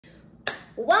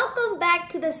Welcome back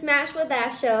to the Smash with That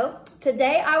show.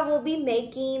 Today I will be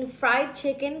making fried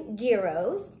chicken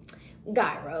gyros,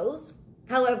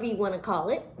 however you want to call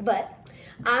it, but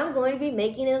I'm going to be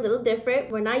making it a little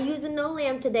different. We're not using no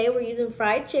lamb today. We're using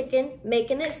fried chicken,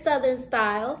 making it Southern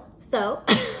style. So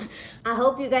I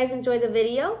hope you guys enjoy the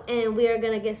video and we are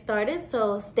going to get started,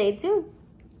 so stay tuned.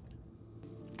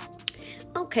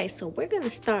 Okay, so we're gonna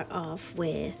start off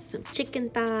with some chicken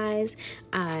thighs.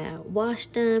 I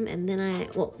washed them and then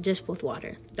just with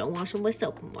water. Don't wash them with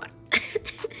soap and water.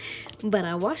 But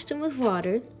I washed them with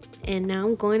water, and now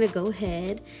I'm going to go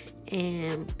ahead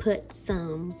and put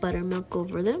some buttermilk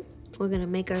over them. We're gonna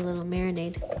make our little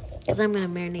marinade, because I'm gonna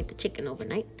marinate the chicken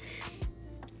overnight.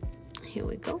 Here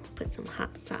we go, put some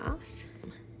hot sauce.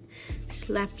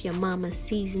 Slap your mama's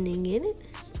seasoning in it,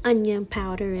 onion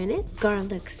powder in it,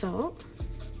 garlic salt,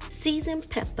 seasoned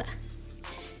pepper,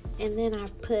 and then I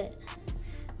put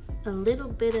a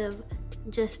little bit of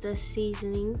Just a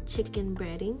Seasoning chicken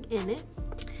breading in it.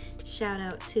 Shout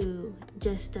out to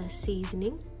Just a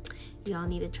Seasoning. Y'all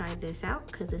need to try this out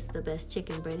because it's the best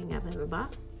chicken breading I've ever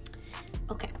bought.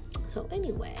 Okay, so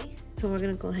anyway, so we're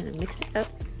gonna go ahead and mix it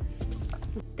up.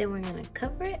 Then we're gonna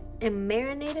cover it and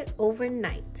marinate it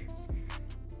overnight.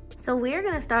 So we're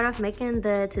gonna start off making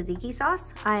the tzatziki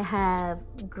sauce. I have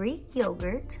Greek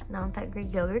yogurt, non-fat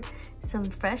Greek yogurt, some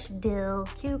fresh dill,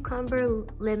 cucumber,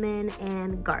 lemon,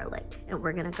 and garlic. And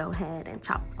we're gonna go ahead and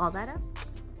chop all that up.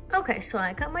 Okay, so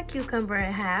I cut my cucumber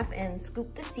in half and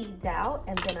scooped the seeds out,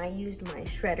 and then I used my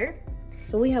shredder.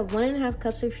 So we have 1.5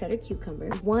 cups of shredded cucumber,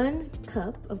 1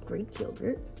 cup of Greek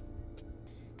yogurt,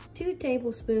 2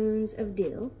 tablespoons of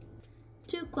dill,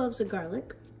 2 cloves of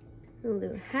garlic, a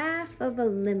little half of a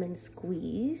lemon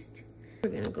squeezed. We're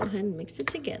gonna go ahead and mix it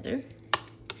together.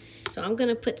 So I'm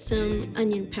gonna put some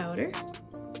onion powder,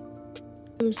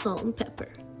 some salt and pepper.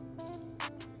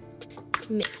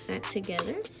 Mix that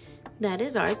together. That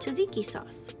is our tzatziki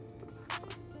sauce.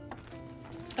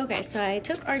 Okay, so I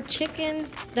took our chicken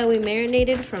that we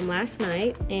marinated from last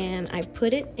night and I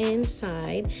put it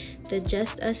inside the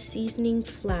Just a Seasoning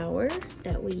flour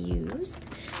that we used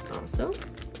also.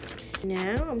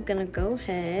 Now I'm gonna go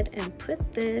ahead and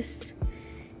put this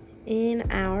in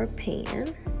our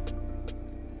pan.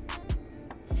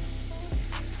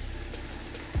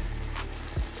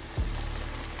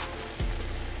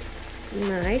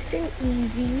 Nice and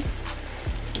easy.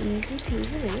 Easy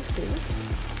peasy lemon squeeze.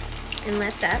 And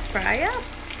let that fry up.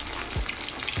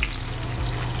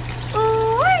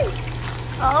 Ooh-wee!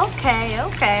 Okay.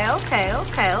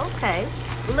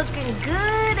 Looking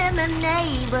good in the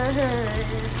neighborhood.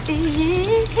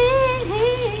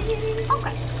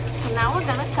 Okay, so now we're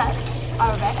gonna cut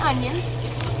our red onion,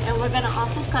 and we're gonna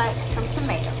also cut some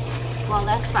tomato. Well,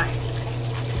 that's fine.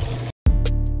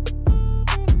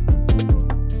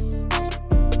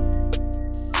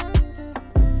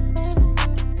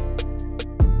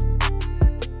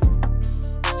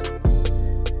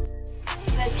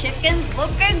 The chicken's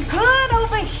looking good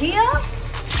over here.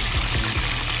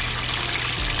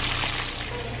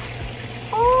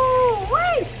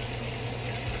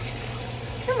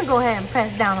 Go ahead and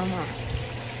press down on that.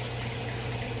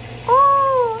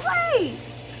 Oh, wait!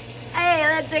 Hey,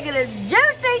 that chicken is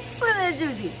juicy. Look at that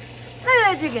juicy. Look at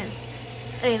that chicken.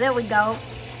 Hey, there we go.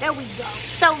 There we go.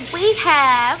 So we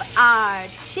have our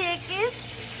chicken.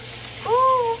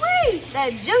 Ooh, wait!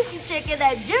 That juicy chicken,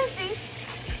 that juicy.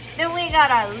 Then we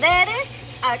got our lettuce,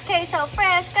 our queso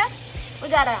fresca. We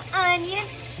got our onion,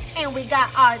 and we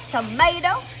got our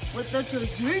tomato with the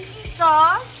tzatziki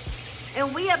sauce.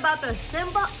 And we about to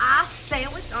assemble our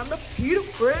sandwich on the pita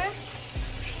bread.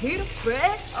 Pita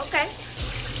bread, okay.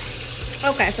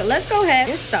 Okay, so let's go ahead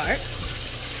and start.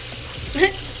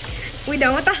 We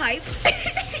done with the hype.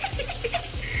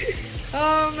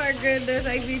 Oh my goodness,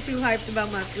 I be too hyped about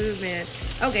my food, man.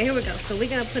 Okay, here we go. So we're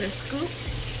gonna put a scoop.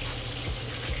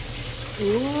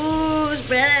 Ooh,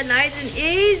 spread that nice and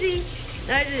easy.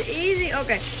 Nice and easy,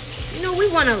 okay. You know, we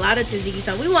want a lot of tzatziki,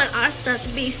 so we want our stuff to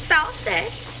be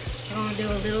saucy. I'm gonna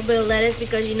do a little bit of lettuce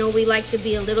because you know we like to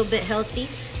be a little bit healthy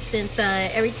since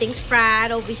everything's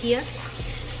fried over here.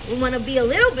 We want to be a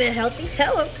little bit healthy.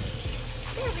 Tell them.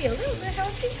 We want to be a little bit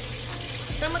healthy.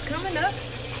 Summer coming up.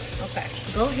 Okay,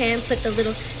 go ahead and put the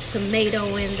little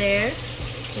tomato in there.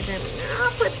 And then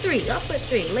I'll put 3.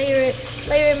 Layer it,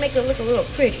 make it look a little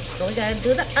pretty. So we gotta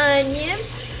do the onion.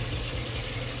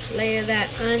 Layer that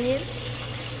onion.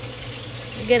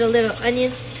 Get a little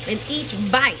onion in each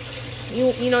bite.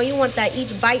 You know, you want that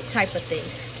each bite type of thing.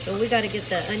 So we got to get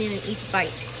the onion in each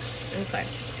bite. Okay.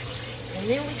 And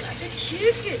then we got the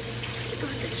chicken.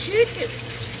 Put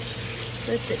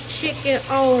the chicken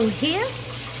on here.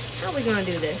 How are we gonna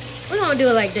do this? We're gonna do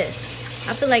it like this.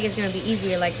 I feel like it's gonna be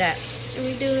easier like that. And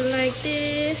we do it like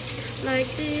this, like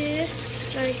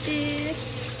this, like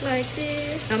this, like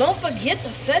this. Now don't forget the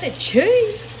feta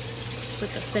cheese. Put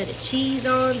the feta cheese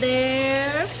on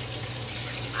there.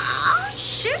 Oh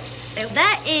shit. And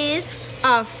that is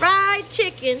our fried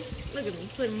chicken. Look at me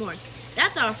putting more.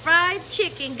 That's our fried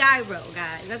chicken gyro,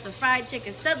 guys. That's a fried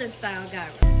chicken southern style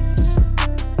gyro.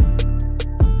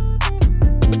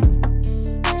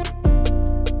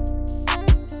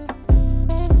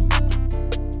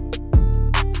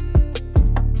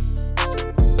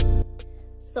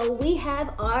 So we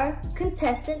have our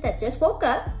contestant that just woke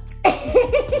up.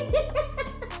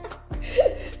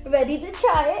 Ready to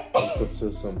try it. Put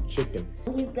to some chicken.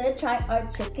 He's gonna try our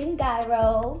chicken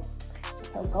gyro.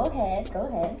 So go ahead.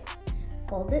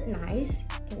 Fold it nice.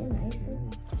 Get it nice. Here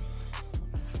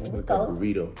we like go. a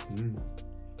burrito.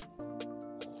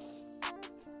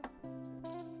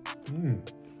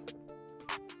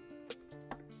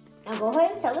 Now go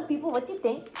ahead and tell the people what you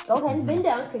think. Go ahead and bend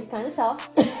down because you're kind of tall.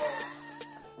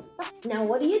 Now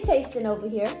what are you tasting over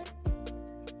here?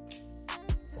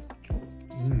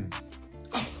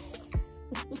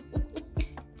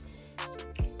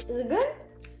 Is it good?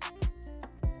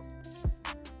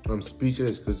 I'm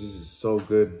speechless because this is so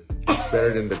good.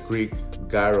 Better than the Greek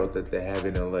gyro that they have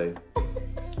in LA.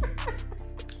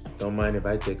 Don't mind if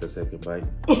I take a second bite.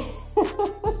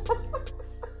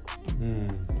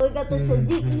 We got the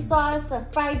tzatziki sauce, the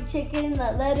fried chicken,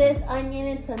 the lettuce,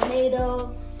 onion, and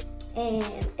tomato.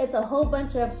 And it's a whole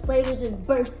bunch of flavors just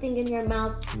bursting in your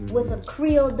mouth with a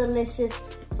Creole delicious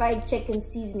fried chicken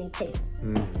seasoning taste.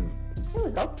 Here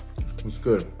we go. It's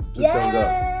good. Thumbs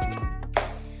up.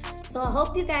 So I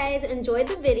hope you guys enjoyed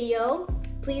the video.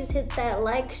 Please hit that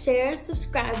like, share, and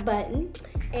subscribe button.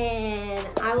 And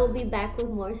I will be back with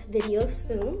more videos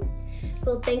soon.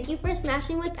 So thank you for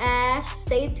smashing with Ash.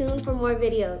 Stay tuned for more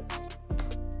videos.